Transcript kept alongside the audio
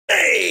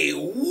Hey,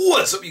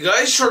 what's up you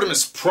guys?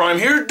 ShartimusPrime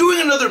here,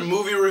 doing another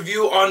movie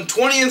review on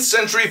 20th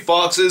Century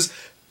Fox's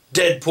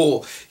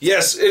Deadpool.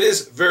 Yes, it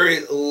is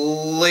very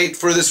late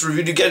for this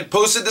review to get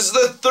posted. This is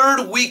the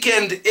third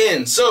weekend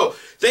in, so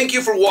thank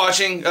you for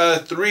watching.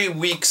 3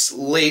 weeks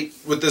late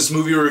with this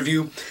movie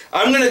review.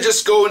 I'm going to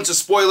just go into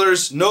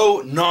spoilers,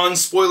 no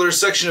non-spoiler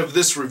section of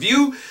this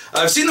review.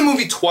 I've seen the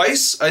movie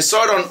twice. I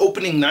saw it on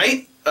opening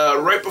night,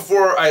 right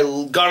before I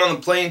got on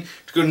the plane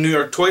to go to New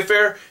York Toy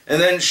Fair, and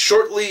then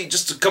shortly,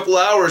 just a couple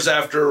hours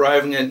after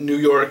arriving at New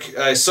York,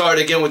 I saw it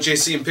again with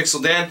JC and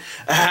Pixel Dan.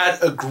 I had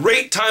a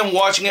great time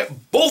watching it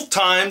both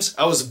times.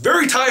 I was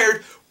very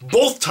tired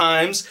both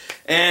times,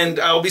 and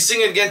I'll be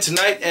seeing it again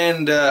tonight,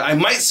 and I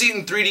might see it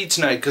in 3D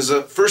tonight, because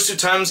the first two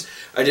times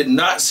I did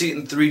not see it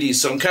in 3D,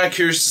 so I'm kind of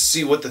curious to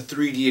see what the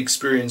 3D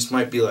experience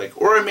might be like,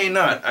 or I may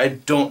not, I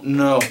don't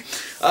know.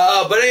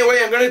 But anyway,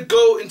 I'm going to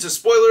go into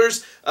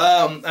spoilers,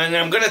 and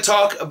I'm going to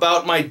talk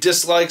about my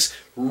dislikes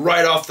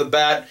right off the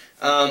bat.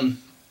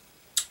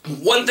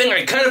 One thing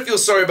I kind of feel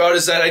sorry about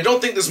is that I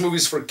don't think this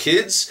movie's for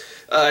kids.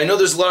 I know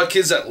there's a lot of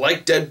kids that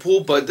like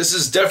Deadpool, but this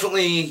is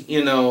definitely,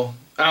 you know,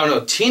 I don't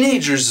know,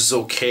 teenagers is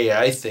okay,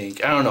 I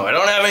think. I don't know, I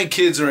don't have any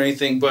kids or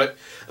anything, but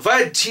if I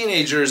had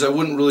teenagers, I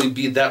wouldn't really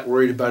be that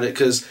worried about it,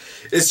 because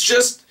it's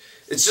just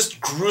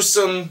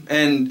gruesome,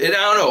 and I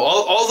don't know,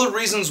 all the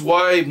reasons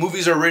why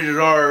movies are rated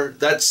R,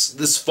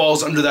 this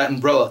falls under that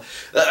umbrella.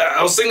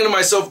 I was thinking to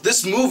myself,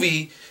 this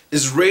movie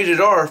is rated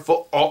R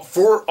for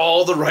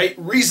all the right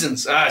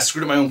reasons. I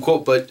screwed up my own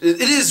quote, but it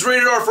is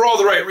rated R for all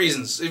the right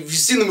reasons. If you've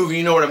seen the movie,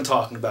 you know what I'm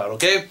talking about,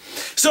 okay?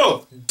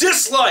 So,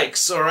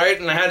 dislikes, alright?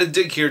 And I had to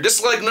dig here.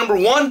 Dislike number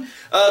one,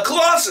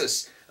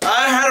 Colossus.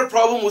 I had a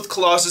problem with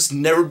Colossus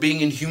never being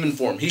in human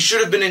form. He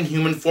should have been in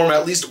human form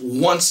at least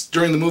once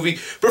during the movie.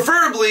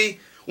 Preferably,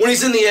 when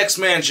he's in the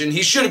X-Mansion,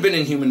 he should have been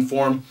in human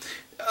form.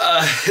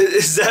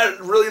 Is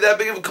that really that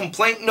big of a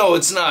complaint? No,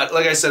 it's not.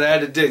 Like I said, I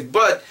had to dig.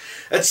 But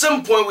at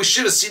some point, we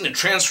should have seen a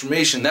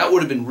transformation. That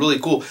would have been really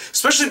cool,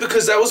 especially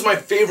because that was my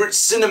favorite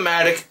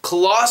cinematic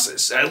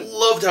Colossus. I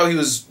loved how he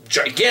was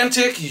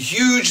gigantic,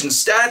 huge in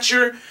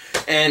stature,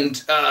 and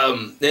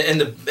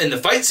the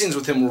fight scenes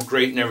with him were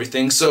great and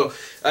everything. So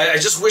I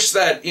just wish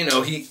that, you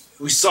know,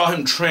 we saw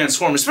him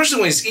transform,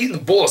 especially when he's eating a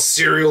bowl of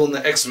cereal in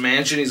the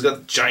X-Mansion. He's got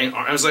the giant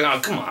arm. I was like, oh,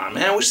 come on,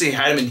 man. I wish they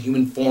had him in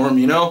human form,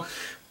 you know?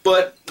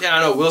 But, yeah,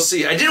 I don't know, we'll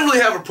see. I didn't really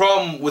have a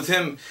problem with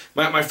him.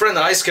 My friend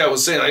the Ice Cat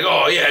was saying, like,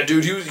 oh, yeah,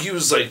 dude, he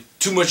was, like,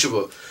 too much of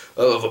a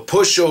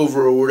pushover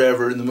or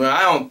whatever in the movie.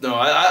 I don't know.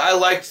 I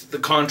liked the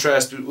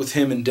contrast with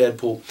him and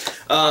Deadpool.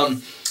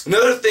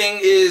 Another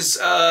thing is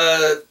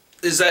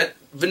that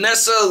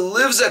Vanessa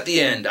lives at the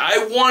end.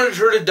 I wanted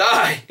her to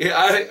die.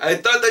 I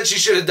thought that she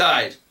should have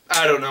died.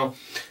 I don't know.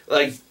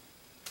 Like,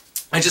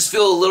 I just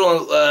feel a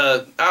little,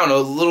 I don't know,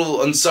 a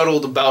little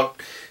unsettled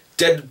about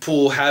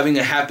Deadpool having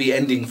a happy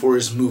ending for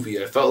his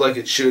movie. I felt like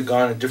it should have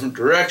gone a different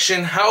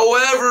direction.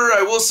 However,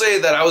 I will say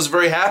that I was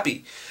very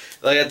happy.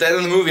 Like, at the end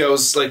of the movie, I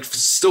was, like,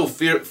 still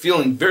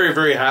feeling very,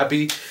 very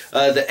happy.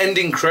 The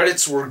ending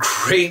credits were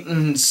great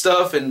and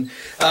stuff, and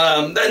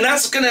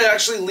that's going to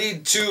actually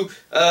lead to,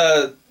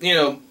 you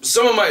know,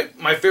 some of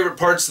my favorite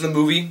parts of the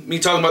movie, me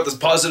talking about this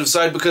positive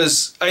side,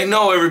 because I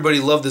know everybody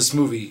loved this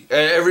movie.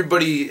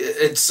 Everybody,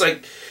 it's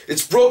like,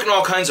 it's broken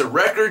all kinds of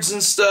records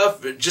and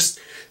stuff. It just,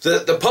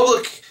 the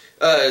public...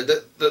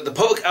 the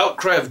public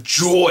outcry of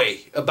joy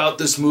about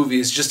this movie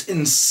is just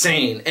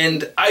insane,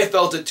 and I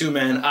felt it too,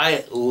 man.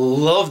 I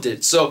loved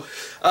it. So,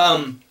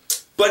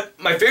 but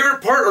my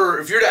favorite part, or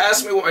if you're to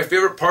ask me what my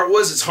favorite part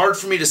was, it's hard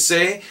for me to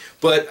say,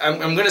 but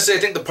I'm gonna say I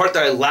think the part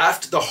that I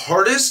laughed the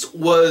hardest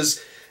was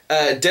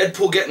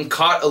Deadpool getting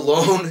caught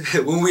alone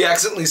when we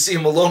accidentally see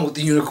him alone with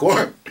the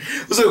unicorn.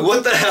 I was like,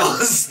 what the hell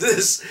is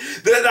this?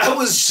 That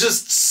was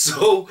just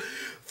so...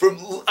 from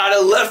out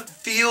of left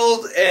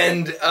field,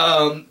 and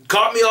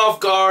caught me off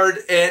guard,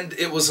 and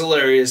it was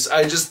hilarious.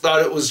 I just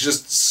thought it was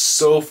just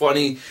so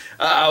funny.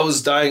 I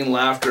was dying in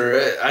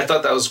laughter. I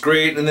thought that was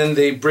great, and then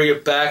they bring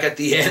it back at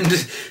the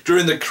end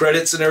during the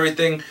credits and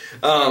everything.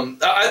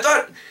 I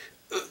thought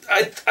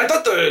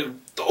the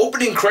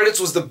opening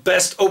credits was the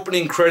best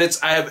opening credits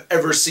I have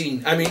ever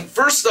seen. I mean,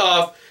 first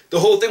off,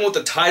 the whole thing with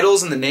the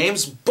titles and the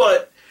names,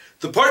 but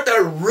the part that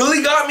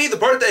really got me, the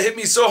part that hit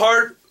me so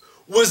hard,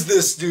 was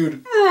this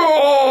dude.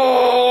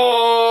 Oh,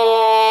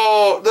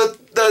 the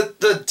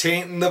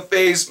taint in the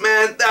face,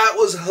 man, that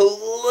was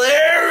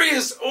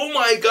hilarious. Oh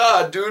my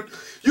god, dude.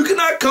 You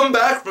cannot come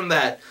back from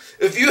that.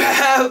 If you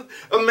have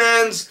a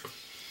man's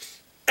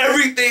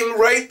everything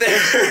right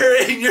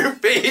there in your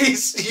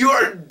face, you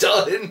are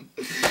done.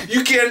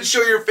 You can't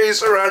show your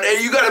face around,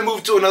 and you gotta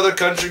move to another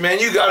country, man.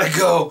 You gotta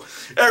go.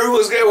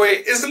 Everyone's gonna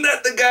wait. Isn't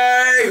that the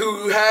guy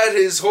who had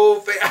his whole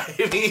face?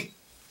 I mean,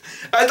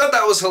 I thought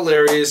that was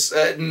hilarious,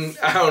 and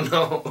I don't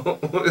know,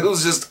 it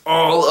was just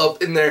all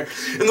up in there.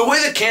 And the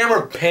way the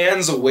camera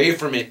pans away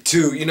from it,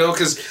 too, you know,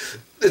 because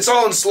it's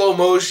all in slow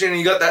motion, and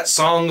you got that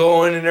song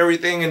going and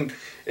everything, and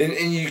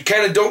you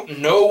kind of don't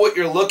know what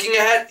you're looking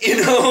at, you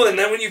know, and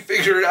then when you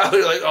figure it out,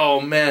 you're like, oh,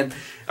 man,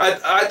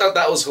 I thought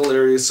that was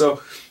hilarious.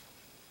 So,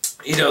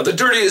 You know, the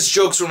dirtiest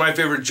jokes were my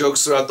favorite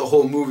jokes throughout the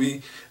whole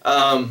movie.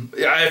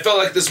 I felt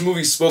like this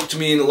movie spoke to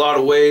me in a lot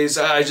of ways.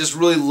 I just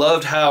really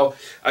loved how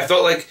I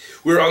felt like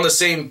we were on the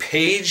same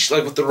page,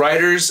 like with the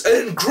writers.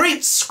 And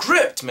great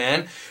script,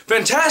 man.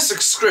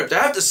 Fantastic script. I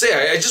have to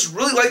say, I just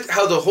really liked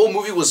how the whole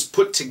movie was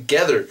put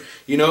together.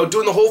 You know,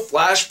 doing the whole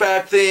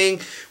flashback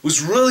thing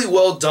was really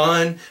well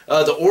done.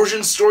 The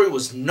origin story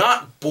was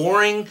not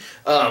boring.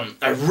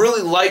 I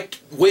really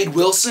liked Wade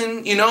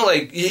Wilson. You know,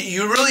 like,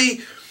 you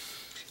really...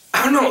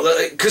 I don't know,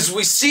 because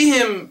we see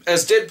him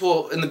as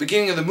Deadpool in the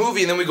beginning of the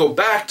movie, and then we go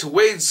back to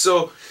Wade,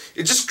 so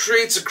it just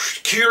creates a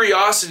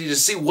curiosity to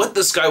see what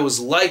this guy was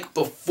like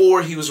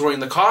before he was wearing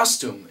the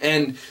costume.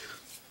 And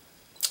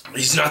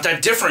he's not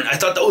that different. I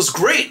thought that was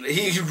great.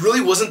 He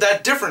really wasn't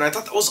that different. I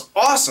thought that was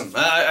awesome.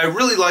 I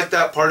really liked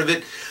that part of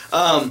it.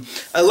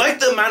 I liked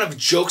the amount of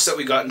jokes that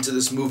we got into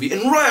this movie.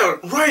 And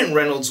Ryan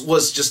Reynolds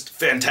was just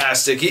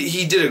fantastic.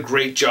 He did a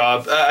great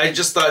job. I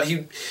just thought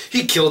he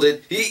killed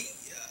it.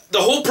 The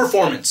whole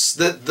performance,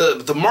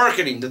 the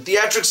marketing, the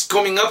theatrics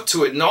coming up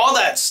to it, and all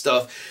that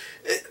stuff,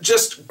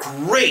 just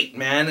great,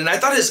 man. And I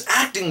thought his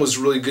acting was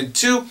really good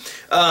too.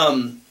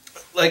 And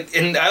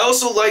I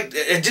also liked.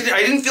 I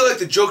didn't feel like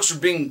the jokes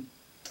were being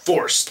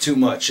forced too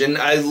much, and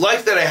I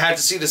liked that I had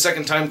to see it a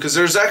second time because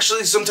there's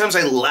actually sometimes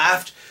I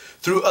laughed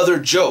through other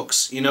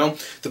jokes. You know,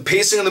 the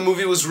pacing of the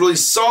movie was really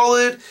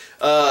solid.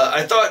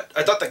 I thought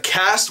the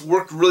cast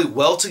worked really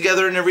well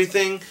together and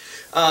everything.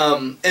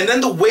 And then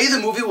the way the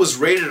movie was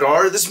rated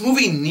R, this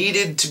movie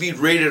needed to be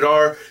rated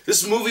R.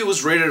 This movie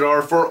was rated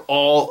R for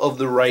all of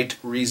the right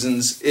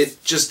reasons.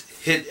 It just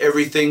hit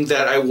everything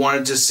that I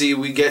wanted to see.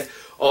 We get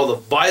all the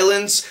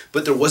violence,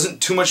 but there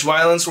wasn't too much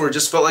violence where it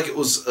just felt like it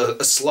was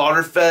a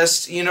slaughter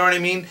fest, you know what I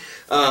mean?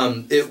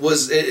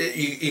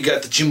 You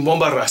got the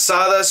chimbomba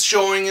rasadas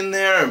showing in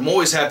there. I'm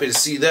always happy to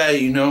see that,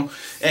 you know?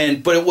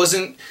 But it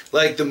wasn't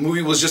like the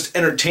movie was just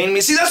entertaining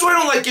me. See, that's why I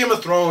don't like Game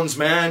of Thrones,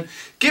 man.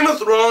 Game of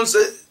Thrones...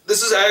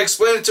 I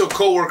explained it to a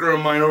coworker of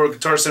mine over at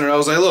Guitar Center. I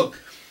was like, look,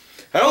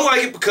 I don't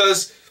like it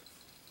because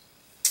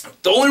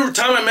the only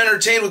time I'm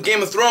entertained with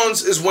Game of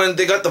Thrones is when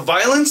they got the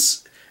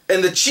violence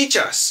and the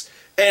chichas.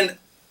 And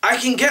I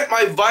can get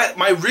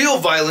my real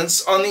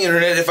violence on the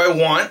internet if I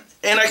want,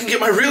 and I can get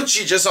my real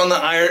chichas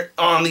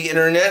on the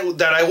internet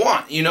that I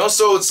want, you know?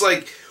 So it's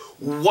like,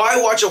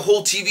 why watch a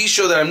whole TV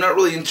show that I'm not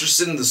really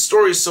interested in the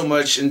story so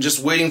much and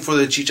just waiting for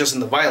the chichas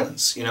and the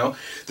violence, you know?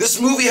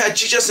 This movie had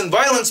chichas and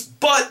violence,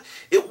 but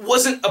it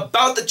wasn't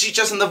about the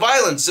chichas and the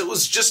violence. It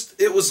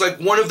was like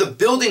one of the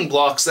building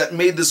blocks that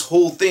made this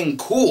whole thing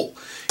cool,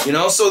 you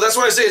know? So that's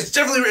why I say it's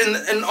definitely,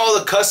 and all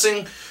the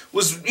cussing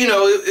was, you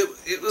know,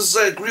 it was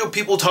like real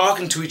people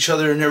talking to each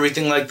other and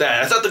everything like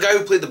that. I thought the guy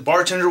who played the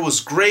bartender was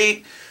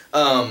great.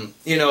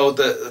 You know,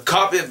 the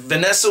cop,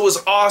 Vanessa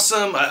was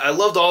awesome. I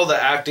loved all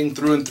the acting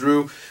through and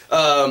through.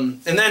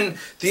 And then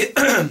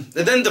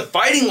the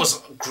fighting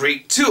was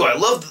great too. I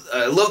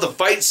love the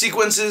fight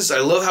sequences. I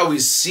love how we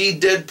see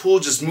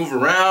Deadpool just move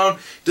around.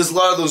 He does a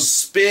lot of those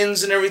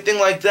spins and everything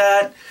like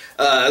that.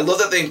 I love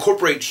that they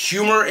incorporate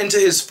humor into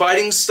his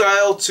fighting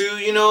style too,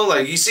 you know,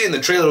 like you see in the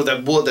trailer with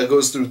that bullet that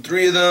goes through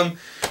 3 of them,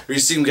 or you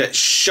see him get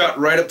shot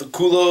right up the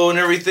culo and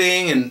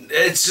everything, and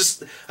it's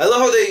just, I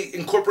love how they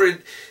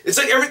incorporate, it's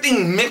like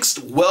everything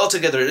mixed well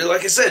together.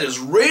 Like I said, it was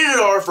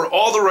rated R for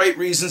all the right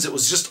reasons. It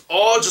was just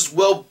all just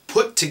well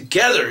put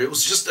together. It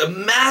was just a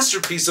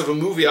masterpiece of a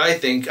movie, I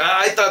think.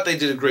 I thought they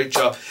did a great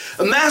job.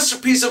 A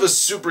masterpiece of a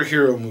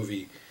superhero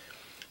movie.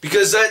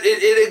 Because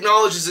it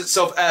acknowledges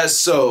itself as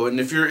so,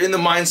 and if you're in the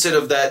mindset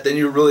of that, then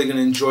you're really going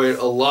to enjoy it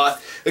a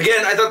lot.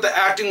 Again, I thought the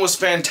acting was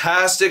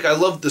fantastic. I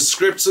loved the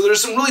script, so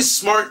there's some really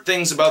smart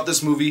things about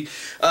this movie.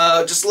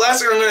 Just the last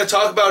thing I'm going to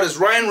talk about is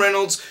Ryan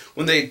Reynolds.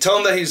 When they tell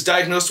him that he's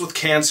diagnosed with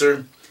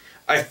cancer,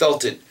 I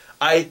felt it.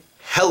 I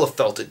hella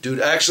felt it,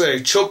 dude. Actually, I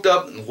choked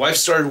up, and the wife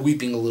started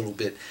weeping a little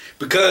bit.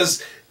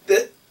 Because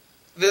the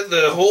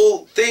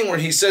whole thing where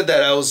he said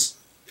that,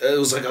 it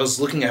was like I was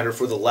looking at her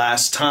for the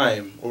last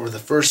time, or the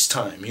first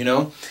time, you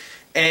know?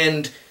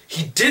 And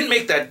he didn't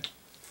make that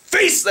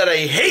face that I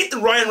hate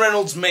that Ryan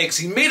Reynolds makes.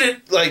 He made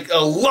it, like, a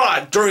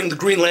lot during the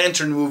Green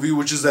Lantern movie,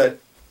 which is that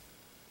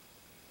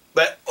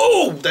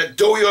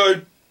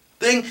doughy-eyed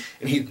thing,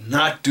 and he did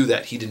not do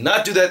that. He did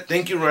not do that.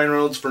 Thank you, Ryan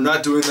Reynolds, for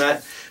not doing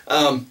that.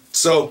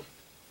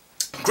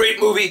 Great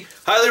movie.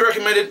 Highly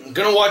recommend it. I'm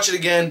gonna watch it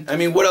again. I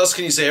mean, what else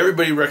can you say?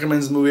 Everybody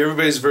recommends the movie.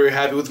 Everybody's very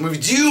happy with the movie.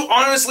 Do you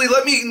honestly,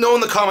 let me know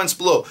in the comments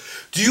below,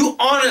 do you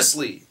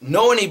honestly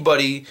know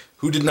anybody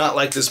who did not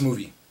like this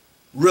movie?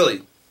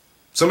 Really?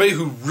 Somebody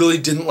who really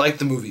didn't like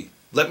the movie?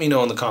 Let me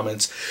know in the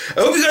comments.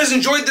 I hope you guys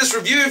enjoyed this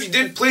review. If you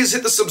did, please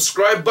hit the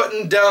subscribe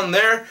button down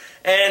there.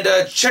 And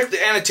check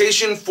the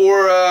annotation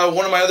for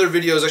one of my other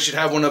videos. I should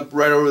have one up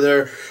right over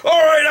there.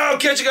 Alright, I'll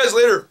catch you guys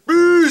later.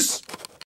 Peace!